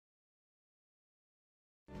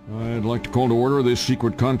I'd like to call to order this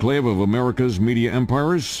secret conclave of America's media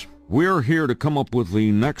empires. We're here to come up with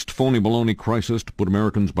the next phony baloney crisis to put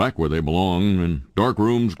Americans back where they belong, in dark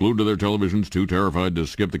rooms glued to their televisions, too terrified to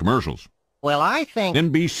skip the commercials. Well, I think...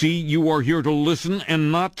 NBC, you are here to listen and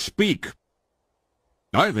not speak.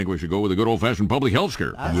 I think we should go with a good old-fashioned public health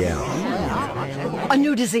scare. A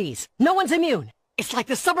new disease. No one's immune. It's like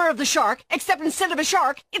the summer of the shark, except instead of a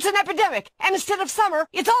shark, it's an epidemic. And instead of summer,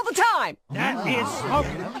 it's all the time. That is so...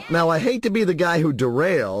 Now, I hate to be the guy who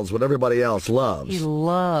derails what everybody else loves. He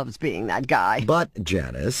loves being that guy. But,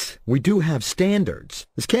 Janice, we do have standards.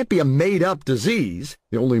 This can't be a made-up disease.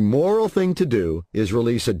 The only moral thing to do is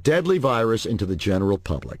release a deadly virus into the general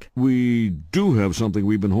public. We do have something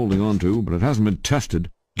we've been holding on to, but it hasn't been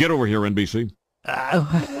tested. Get over here, NBC.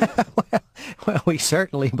 Well, we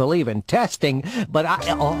certainly believe in testing, but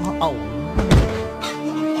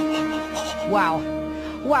Wow.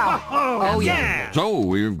 Wow. Oh, yeah. So,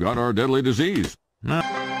 we've got our deadly disease.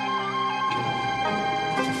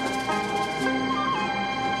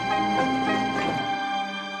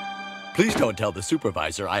 Please don't tell the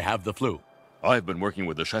supervisor I have the flu. I've been working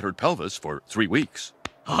with a shattered pelvis for 3 weeks.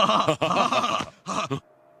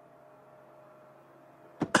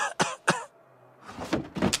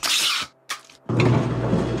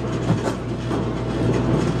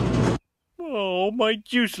 Oh, my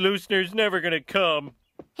juice loosener's never gonna come.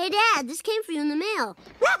 Hey, Dad, this came for you in the mail.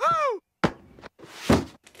 Woohoo!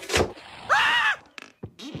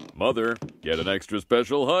 Mother, get an extra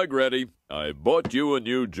special hug ready. I bought you a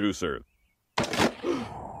new juicer.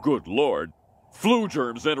 Good Lord. Flu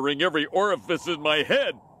germs entering every orifice in my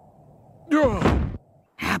head.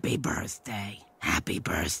 Happy birthday. Happy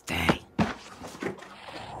birthday.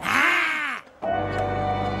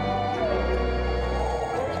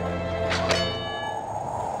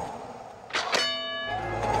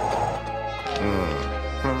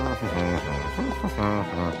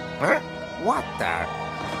 what the...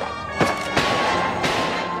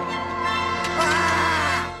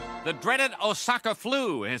 The dreaded Osaka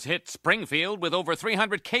flu has hit Springfield with over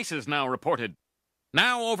 300 cases now reported.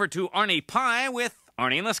 Now over to Arnie Pie with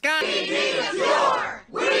Arnie in the Sky. We need a cure!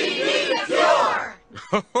 We need a cure!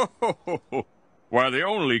 Why, the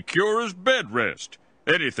only cure is bed rest.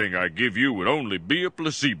 Anything I give you would only be a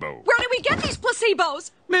placebo. Where do we get these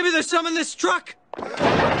placebos? Maybe there's some in this truck.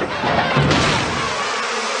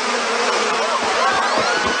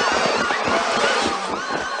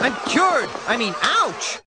 I'm cured. I mean,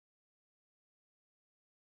 ouch.